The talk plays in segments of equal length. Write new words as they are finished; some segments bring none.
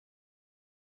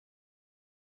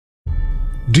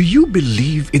Do you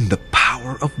believe in the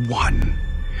power of one?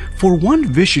 For one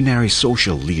visionary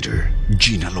social leader,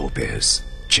 Gina Lopez,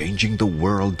 changing the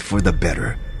world for the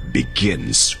better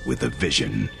begins with a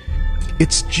vision.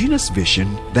 It's Gina's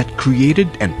vision that created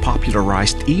and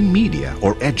popularized e-media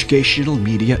or educational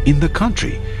media in the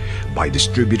country. By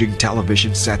distributing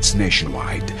television sets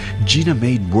nationwide, Gina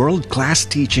made world-class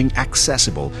teaching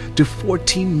accessible to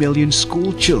 14 million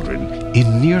school children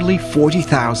in nearly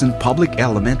 40,000 public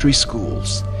elementary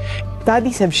schools.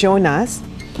 Studies have shown us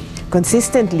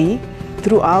consistently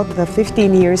throughout the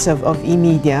 15 years of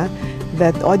e-media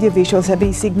that audiovisuals have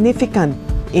a significant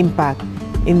impact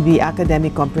in the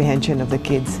academic comprehension of the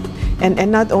kids. And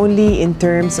not only in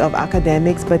terms of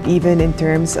academics, but even in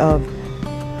terms of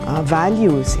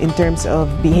values, in terms of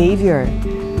behavior.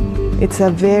 It's a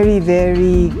very,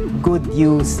 very good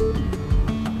use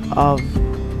of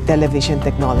television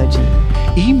technology.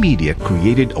 E-media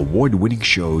created award-winning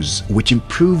shows which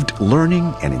improved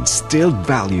learning and instilled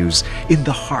values in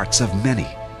the hearts of many.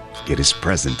 It is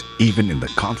present even in the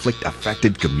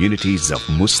conflict-affected communities of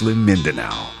Muslim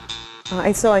Mindanao.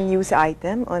 I saw a news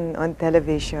item on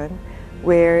television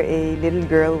where a little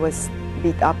girl was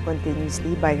beat up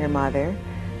continuously by her mother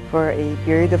for a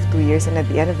period of 2 years, and at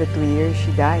the end of the 2 years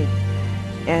she died.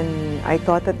 And I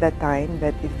thought at that time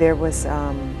that if there was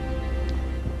a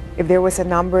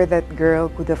number that girl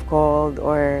could have called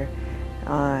or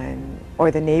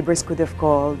the neighbors could have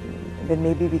called, then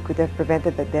maybe we could have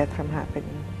prevented the death from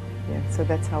happening. Yeah, so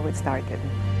that's how it started.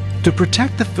 To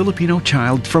protect the Filipino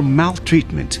child from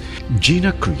maltreatment,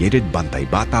 Gina created Bantay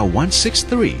Bata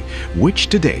 163, which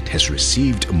to date has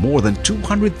received more than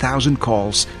 200,000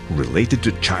 calls related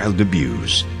to child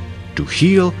abuse. To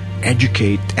heal,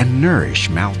 educate, and nourish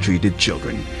maltreated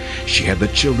children, she had the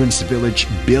Children's Village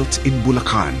built in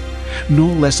Bulacan. No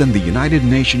less than the United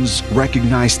Nations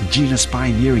recognized Gina's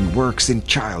pioneering works in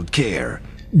child care.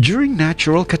 During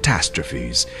natural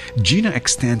catastrophes, Gina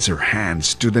extends her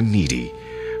hands to the needy.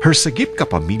 Her Sagip Ka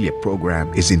Pamilya program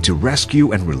is into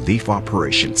rescue and relief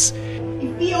operations.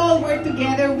 If we all work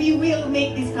together, we will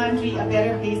make this country a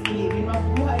better place to live in.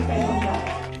 Mabuhay kayong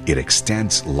lahat. It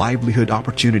extends livelihood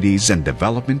opportunities and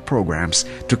development programs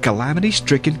to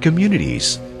calamity-stricken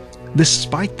communities.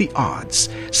 Despite the odds,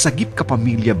 Sagip Ka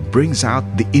Pamilya brings out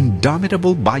the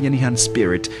indomitable bayanihan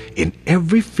spirit in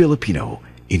every Filipino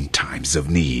in times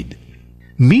of need.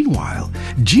 Meanwhile,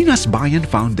 Gina's Bayan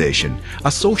Foundation, a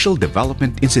social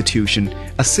development institution,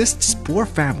 assists poor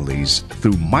families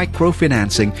through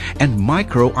microfinancing and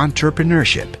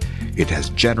micro-entrepreneurship. It has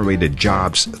generated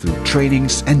jobs through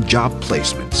trainings and job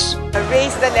placements.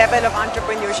 Raise the level of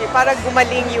entrepreneurship para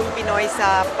gumaling yung Pinoy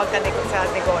sa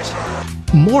pagka-negosyo.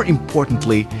 More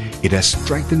importantly, it has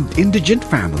strengthened indigent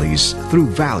families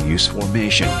through values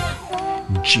formation.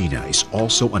 Gina is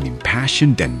also an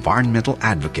impassioned environmental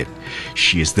advocate.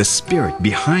 She is the spirit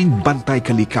behind Bantay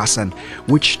Kalikasan,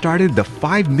 which started the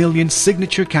 5 million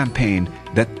signature campaign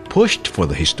that pushed for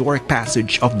the historic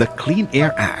passage of the Clean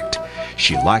Air Act.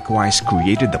 She likewise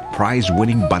created the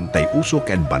prize-winning Bantay Usok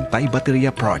and Bantay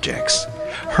Bateria projects.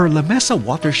 Her La Mesa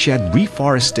watershed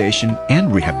reforestation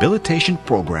and rehabilitation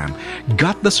program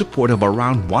got the support of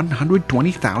around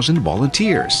 120,000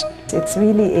 volunteers. It's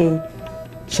really a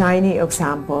shining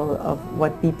example of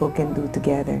what people can do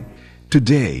together.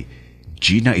 Today,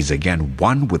 Gina is again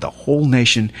one with the whole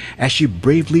nation as she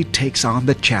bravely takes on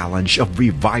the challenge of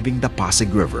reviving the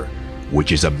Pasig River,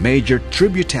 which is a major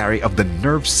tributary of the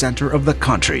nerve center of the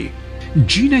country.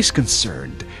 Gina is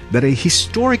concerned that a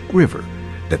historic river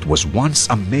that was once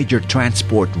a major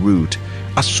transport route,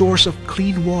 a source of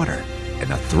clean water,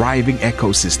 and a thriving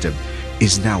ecosystem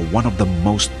is now one of the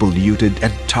most polluted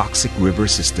and toxic river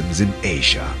systems in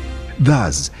Asia.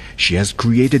 Thus, she has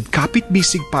created Kapit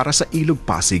Bisig para sa Ilog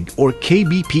Pasig or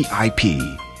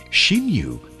KBPIP. She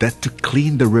knew that to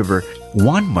clean the river,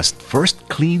 one must first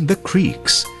clean the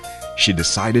creeks. She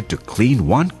decided to clean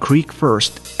one creek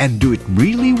first and do it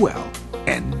really well,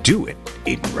 and do it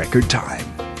in record time.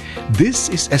 This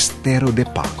is Estero de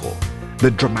Paco. The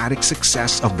dramatic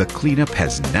success of the cleanup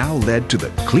has now led to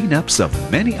the cleanups of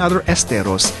many other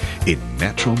esteros in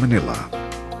Metro Manila.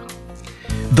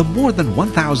 The more than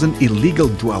 1,000 illegal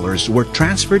dwellers were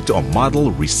transferred to a model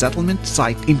resettlement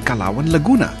site in Calauan,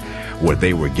 Laguna, where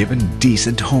they were given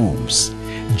decent homes.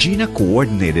 Gina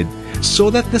coordinated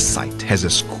so that the site has a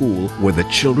school where the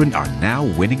children are now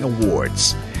winning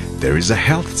awards. There is a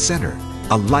health center,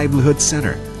 a livelihood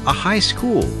center, a high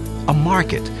school, a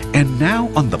market, and now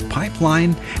on the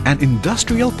pipeline, an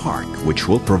industrial park which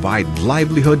will provide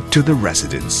livelihood to the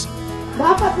residents.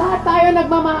 Dapat lahat tayo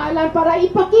nagmamahalan para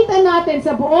ipakita natin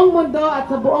sa buong mundo at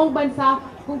sa buong bansa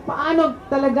kung paano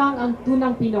talagang ang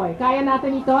tunang Pinoy. Kaya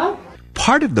natin ito?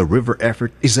 Part of the river effort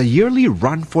is a yearly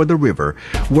Run for the River,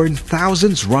 wherein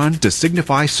thousands run to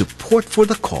signify support for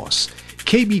the cause.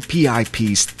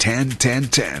 KBPIP's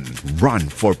 10-10-10 Run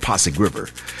for Pasig River.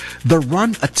 The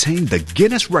run attained the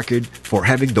Guinness record for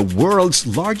having the world's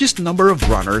largest number of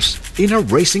runners in a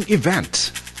racing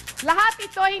event. Lahat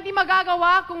ito hindi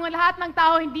magagawa kung lahat ng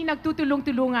tao hindi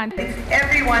nagtutulong-tulungan. It's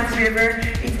everyone's river,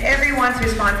 it's everyone's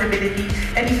responsibility,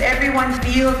 and if everyone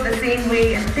feels the same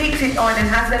way and takes it on and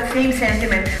has that same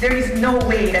sentiment, there is no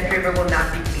way that river will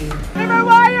not be clean. River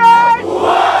Warriors!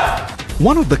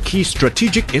 One of the key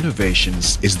strategic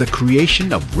innovations is the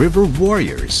creation of River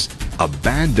Warriors, a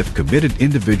band of committed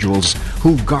individuals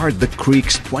who guard the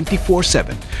creeks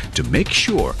 24/7 to make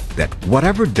sure that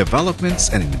whatever developments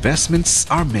and investments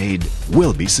are made will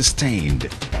be sustained.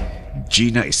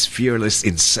 Gina is fearless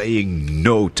in saying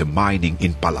no to mining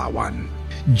in Palawan.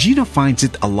 Gina finds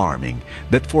it alarming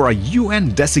that for a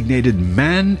UN-designated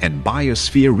man and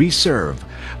biosphere reserve,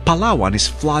 Palawan is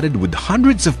flooded with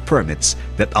hundreds of permits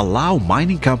that allow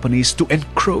mining companies to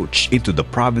encroach into the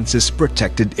province's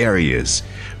protected areas,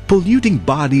 polluting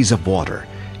bodies of water,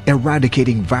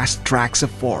 eradicating vast tracts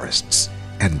of forests,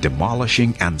 and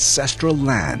demolishing ancestral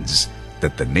lands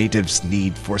that the natives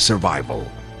need for survival.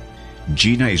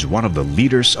 Gina is one of the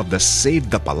leaders of the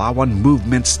Save the Palawan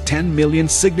movement's 10 million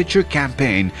signature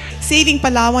campaign. Saving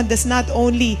Palawan does not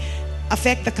only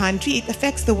affect the country, it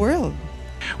affects the world.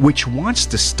 Which wants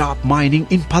to stop mining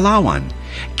in Palawan,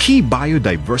 key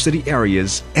biodiversity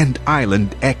areas, and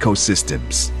island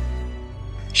ecosystems.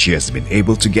 She has been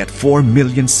able to get 4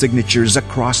 million signatures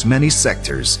across many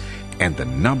sectors, and the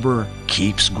number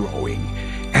keeps growing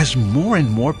as more and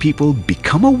more people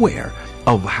become aware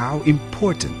of how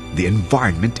important the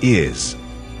environment is.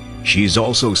 She is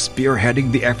also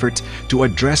spearheading the effort to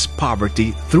address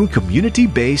poverty through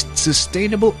community-based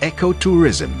sustainable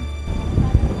ecotourism.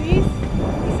 This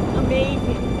is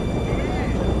amazing.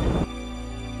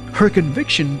 Her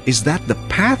conviction is that the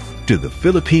path to the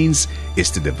Philippines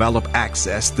is to develop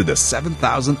access to the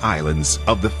 7,000 islands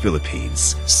of the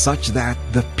Philippines, such that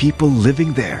the people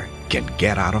living there can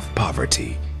get out of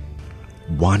poverty.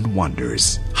 One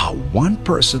wonders how one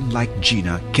person like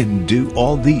Gina can do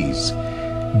all these.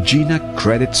 Gina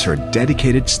credits her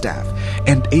dedicated staff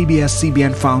and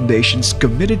ABS-CBN Foundation's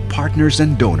committed partners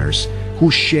and donors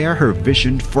who share her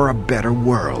vision for a better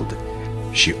world.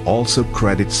 She also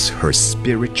credits her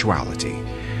spirituality,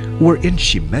 wherein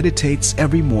she meditates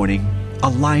every morning,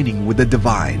 aligning with the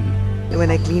divine. When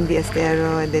I clean the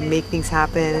estero and then make things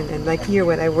happen, and like here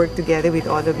when I work together with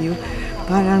all of you,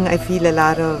 parang I feel a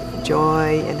lot of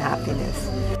joy and happiness.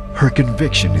 Her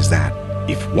conviction is that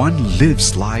if one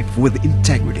lives life with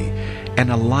integrity and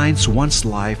aligns one's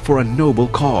life for a noble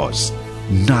cause,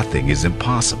 nothing is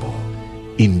impossible.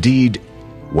 Indeed,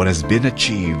 what has been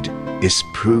achieved is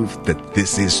proof that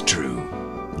this is true.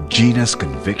 Gina's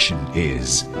conviction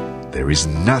is there is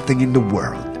nothing in the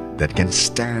world that can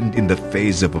stand in the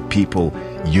face of a people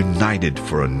united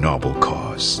for a noble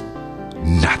cause.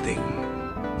 Nothing.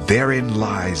 Therein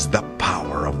lies the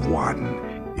power of one.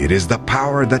 It is the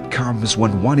power that comes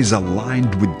when one is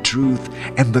aligned with truth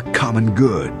and the common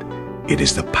good. It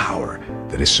is the power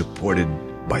that is supported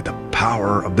by the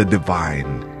power of the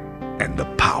divine and the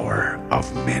power of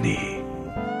many.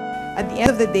 At the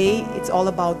end of the day, it's all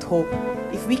about hope.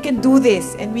 If we can do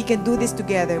this and we can do this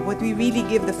together, what we really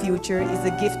give the future is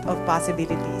the gift of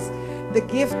possibilities. The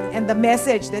gift and the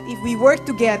message that if we work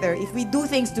together, if we do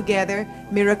things together,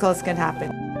 miracles can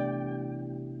happen.